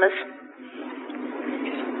Anonymous.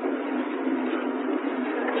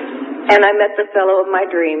 And I met the fellow of my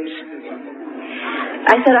dreams.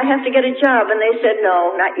 I said, I have to get a job. And they said,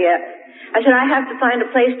 no, not yet. I said, I have to find a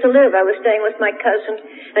place to live. I was staying with my cousin.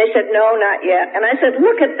 And they said, no, not yet. And I said,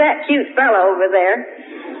 look at that cute fellow over there.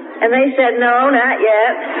 And they said, no, not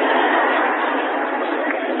yet.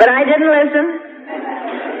 But I didn't listen.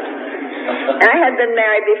 I had been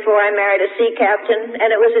married before. I married a sea captain, and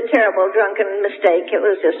it was a terrible drunken mistake. It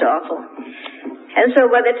was just awful. And so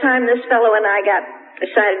by the time this fellow and I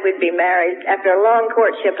decided we'd be married, after a long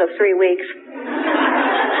courtship of 3 weeks,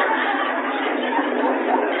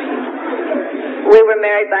 we were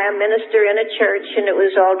married by a minister in a church, and it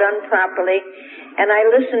was all done properly. And I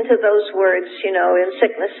listened to those words, in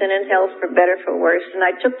sickness and in health, for better, for worse, and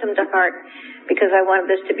I took them to heart because I wanted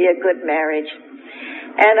this to be a good marriage.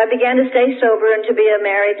 And I began to stay sober and to be a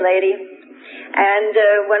married lady. And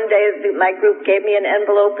one day my group gave me an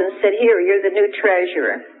envelope and said, here, you're the new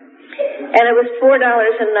treasurer. And it was $4.98,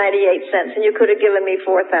 and you could have given me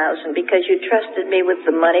 $4,000 because you trusted me with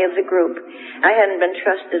the money of the group. I hadn't been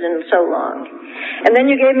trusted in so long. And then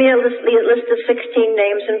you gave me a list of 16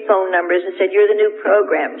 names and phone numbers and said, you're the new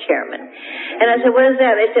program chairman. And I said, what is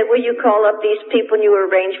that? They said, well, you call up these people and you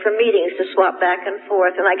arrange for meetings to swap back and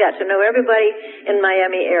forth. And I got to know everybody in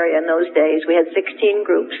Miami area in those days. We had 16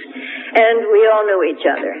 groups, and we all knew each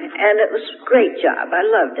other. And it was a great job. I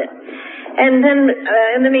loved it. And then,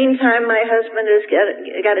 in the meantime, my husband has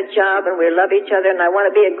got a job, and we love each other, and I want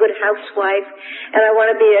to be a good housewife, and I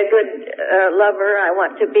want to be a good lover. I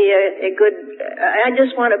want to be I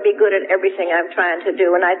just want to be good at everything I'm trying to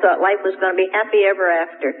do, and I thought life was going to be happy ever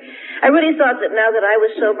after. I really thought that now that I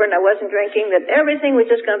was sober and I wasn't drinking, that everything was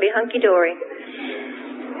just going to be hunky-dory.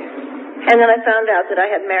 And then I found out that I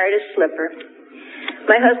had married a slipper.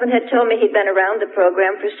 My husband had told me he'd been around the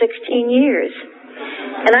program for 16 years.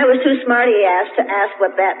 And I was too smarty-ass to ask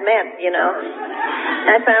what that meant,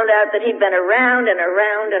 I found out that he'd been around and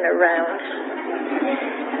around and around.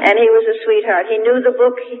 And he was a sweetheart. He knew the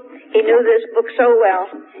book. He knew this book so well.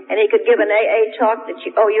 And he could give an AA talk that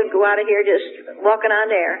you'd go out of here just walking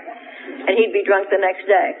on air. And he'd be drunk the next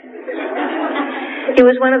day. He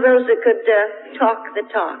was one of those that could talk the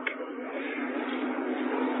talk.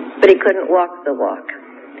 But he couldn't walk the walk.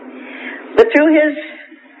 But through his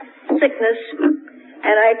sickness,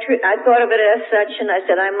 and I thought of it as such, and I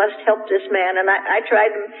said, I must help this man, and I tried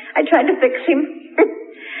to fix him.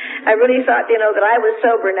 I really thought, that I was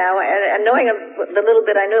sober now, and knowing the little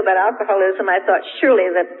bit I knew about alcoholism, I thought surely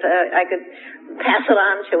that I could pass it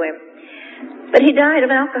on to him. But he died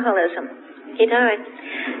of alcoholism. He died.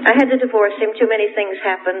 I had to divorce him. Too many things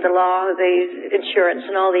happened, the law, the insurance,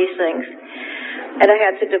 and all these things. And I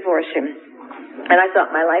had to divorce him. And I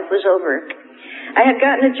thought my life was over. I had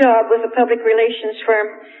gotten a job with a public relations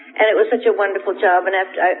firm, and it was such a wonderful job, and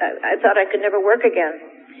I thought I could never work again.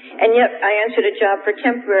 And yet I answered a job for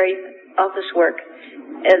temporary office work.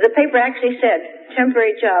 The paper actually said,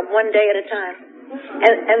 temporary job, 1 day at a time.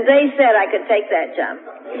 And they said I could take that job.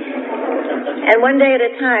 And 1 day at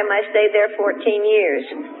a time, I stayed there 14 years.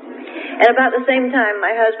 And about the same time,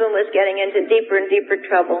 my husband was getting into deeper and deeper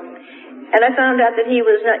trouble. And I found out that he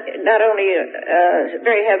was not only a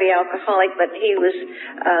very heavy alcoholic, but he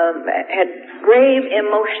had grave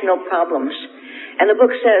emotional problems. And the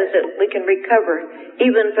book says that we can recover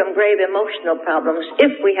even from grave emotional problems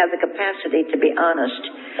if we have the capacity to be honest.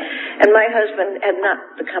 And my husband had not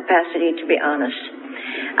the capacity to be honest.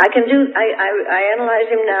 I analyze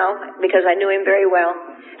him now because I knew him very well,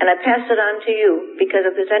 and I pass it on to you because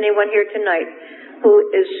if there's anyone here tonight who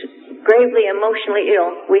is gravely emotionally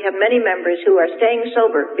ill, we have many members who are staying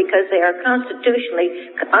sober because they are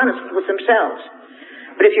constitutionally honest with themselves.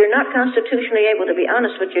 But if you're not constitutionally able to be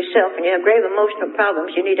honest with yourself and you have grave emotional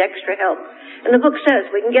problems, you need extra help. And the book says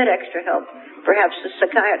we can get extra help, perhaps the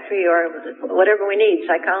psychiatry or whatever we need,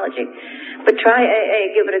 psychology. But try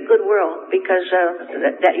AA, give it a good whirl, because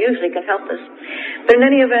that usually can help us. But in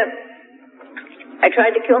any event, I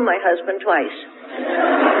tried to kill my husband twice.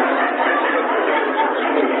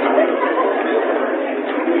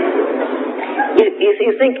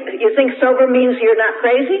 You think sober means you're not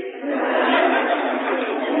crazy?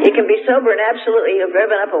 You can be sober and absolutely have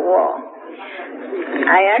driven up a wall.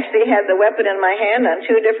 I actually had the weapon in my hand on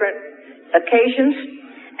 2 different occasions,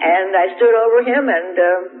 and I stood over him and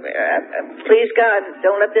please God,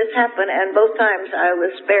 don't let this happen. And both times I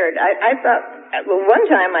was spared. I thought, well, one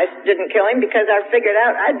time I didn't kill him because I figured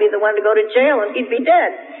out I'd be the one to go to jail and he'd be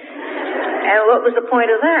dead. And what was the point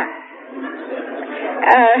of that?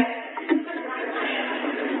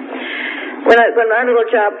 When our little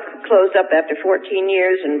job closed up after 14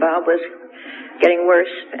 years, and Bob was getting worse.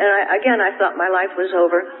 And I thought my life was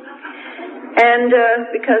over. And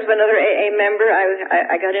because of another AA member,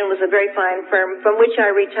 I got in with a very fine firm from which I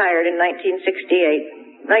retired in 1968.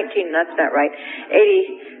 That's not right.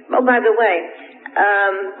 80. Oh, by the way,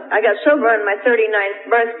 I got sober on my 39th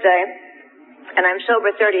birthday, and I'm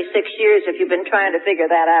sober 36 years if you've been trying to figure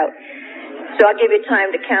that out. So I'll give you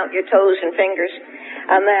time to count your toes and fingers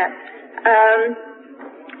on that.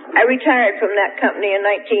 I retired from that company in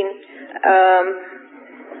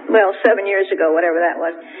 7 years ago, whatever that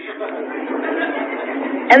was.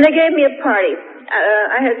 And they gave me a party.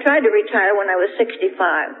 I had tried to retire when I was 65.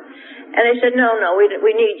 And they said, no,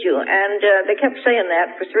 we need you. And they kept saying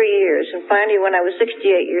that for 3 years. And finally, when I was 68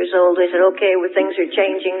 years old, they said, okay, well, things are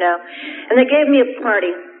changing now. And they gave me a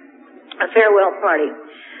party, a farewell party.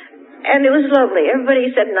 And it was lovely.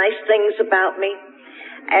 Everybody said nice things about me.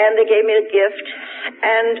 And they gave me a gift.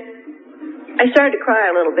 And I started to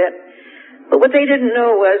cry a little bit. But what they didn't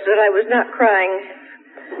know was that I was not crying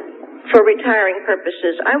for retiring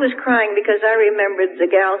purposes. I was crying because I remembered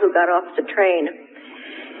the gal who got off the train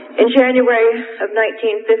in January of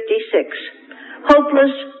 1956.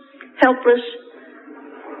 Hopeless, helpless,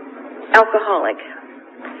 alcoholic.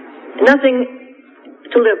 Nothing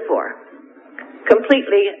to live for.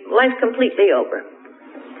 Life completely over.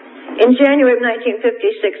 In January of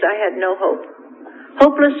 1956, I had no hope.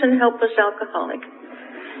 Hopeless and helpless alcoholic.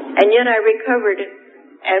 And yet I recovered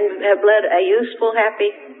and have led a useful,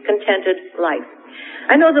 happy, contented life.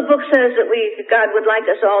 I know the book says that God would like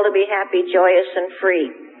us all to be happy, joyous, and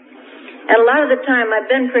free. And a lot of the time I've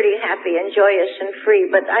been pretty happy and joyous and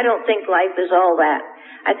free, but I don't think life is all that.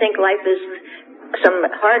 I think life is some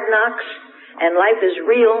hard knocks, and life is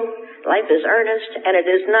real, life is earnest, and it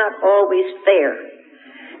is not always fair.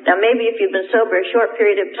 Now maybe if you've been sober a short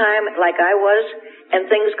period of time, like I was, and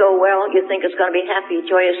things go well, you think it's going to be happy,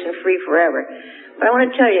 joyous, and free forever. But I want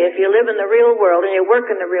to tell you, if you live in the real world, and you work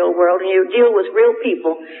in the real world, and you deal with real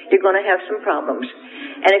people, you're going to have some problems.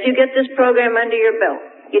 And if you get this program under your belt,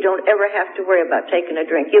 you don't ever have to worry about taking a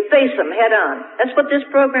drink. You face them head on. That's what this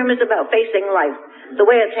program is about, facing life, the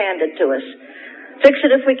way it's handed to us. Fix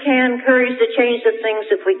it if we can, courage to change the things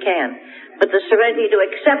if we can, but the serenity to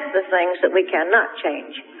accept the things that we cannot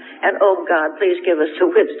change. And, oh, God, please give us the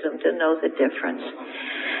wisdom to know the difference.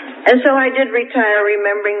 And so I did retire,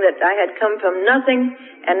 remembering that I had come from nothing,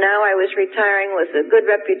 and now I was retiring with a good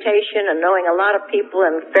reputation and knowing a lot of people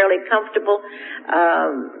and fairly comfortable.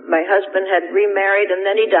 My husband had remarried, and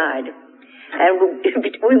then he died. And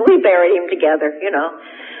we buried him together, you know.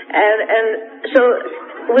 And so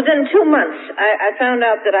within 2 months, I found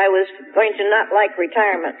out that I was going to not like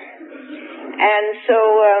retirement. And so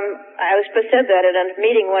I said that at a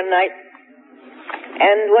meeting one night,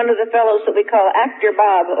 and one of the fellows that we call Actor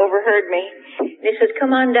Bob overheard me. And he says,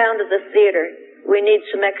 come on down to the theater. We need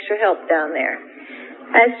some extra help down there.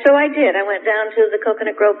 And so I did. I went down to the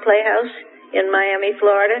Coconut Grove Playhouse in Miami,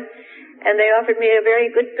 Florida, and they offered me a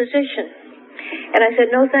very good position. And I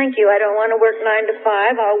said, no, thank you. I don't want to work 9 to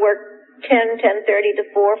 5. I'll work 10:30 to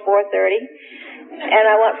 4:30. And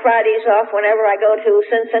I want Fridays off whenever I go to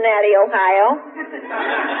Cincinnati, Ohio.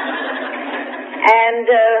 And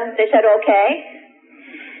they said, okay.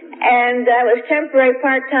 And I was temporary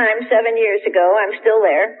part-time 7 years ago. I'm still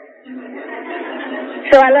there.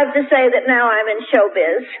 So I love to say that now I'm in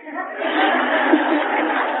showbiz.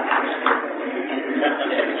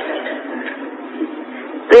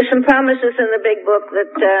 There's some promises in the big book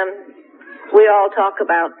that we all talk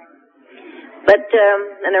about. But,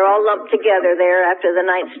 and they're all lumped together there after the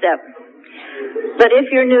 9th step. But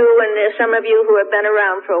if you're new, and there's some of you who have been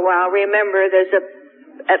around for a while, remember there's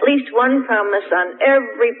at least one promise on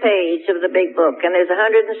every page of the big book, and there's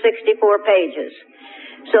 164 pages.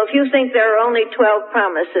 So if you think there are only 12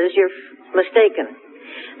 promises, you're mistaken.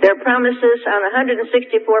 There are promises on 164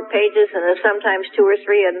 pages, and there's sometimes 2 or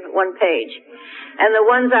 3 in one page. And the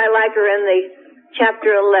ones I like are in the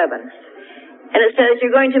chapter 11. And it says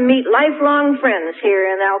you're going to meet lifelong friends here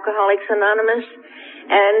in Alcoholics Anonymous,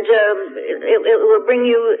 and it will bring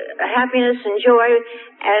you happiness and joy,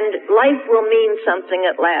 and life will mean something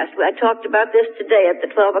at last. I talked about this today at the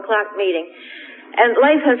 12 o'clock meeting, and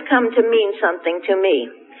life has come to mean something to me.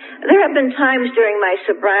 There have been times during my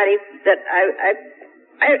sobriety that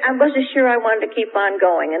I wasn't sure I wanted to keep on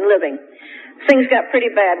going and living. Things got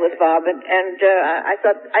pretty bad with Bob, and I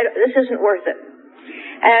thought, this isn't worth it.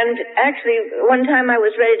 And actually, one time I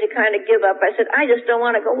was ready to kind of give up. I said, I just don't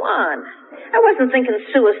want to go on. I wasn't thinking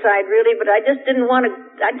suicide really, but I just didn't want to,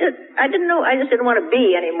 I didn't want to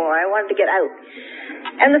be anymore. I wanted to get out.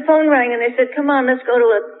 And the phone rang and they said, come on, let's go to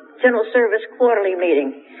a general service quarterly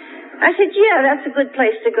meeting. I said, yeah, that's a good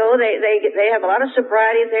place to go. They have a lot of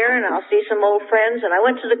sobriety there, and I'll see some old friends. And I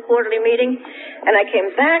went to the quarterly meeting, and I came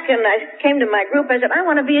back, and I came to my group. I said, I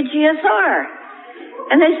want to be a GSR.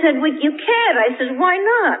 And they said, well, you can't. I said, why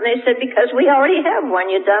not? And they said, because we already have one,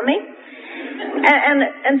 you dummy.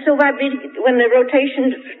 And so when the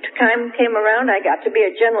rotation time came around, I got to be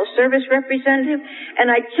a general service representative,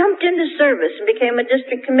 and I jumped into service and became a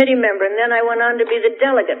district committee member, and then I went on to be the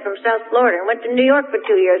delegate from South Florida and went to New York for 2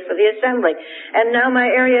 years for the assembly. And now my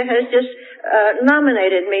area has just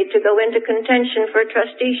nominated me to go into contention for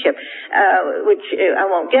trusteeship, which I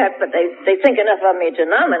won't get, but they think enough of me to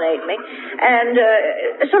nominate me. And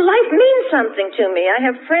so life means something to me. I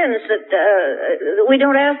have friends that we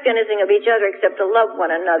don't ask anything of each other except to love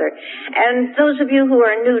one another. And those of you who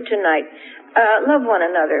are new tonight, love one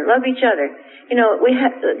another, love each other. You know,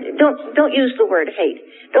 don't use the word hate.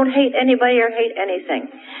 Don't hate anybody or hate anything.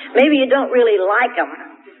 Maybe you don't really like them,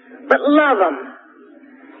 but love them.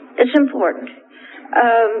 It's important.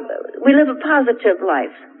 We live a positive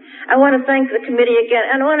life. I want to thank the committee again,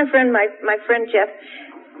 and I want to thank my friend Jeff.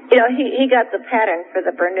 You know, he got the pattern for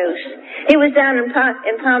the burnoose. He was down in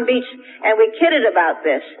Palm Beach, and we kidded about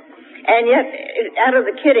this. And yet, out of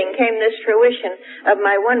the kidding came this fruition of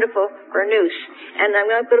my wonderful burnoose. And I'm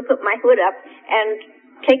going to put my hood up and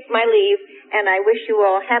take my leave, and I wish you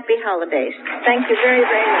all happy holidays. Thank you very,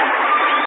 very much.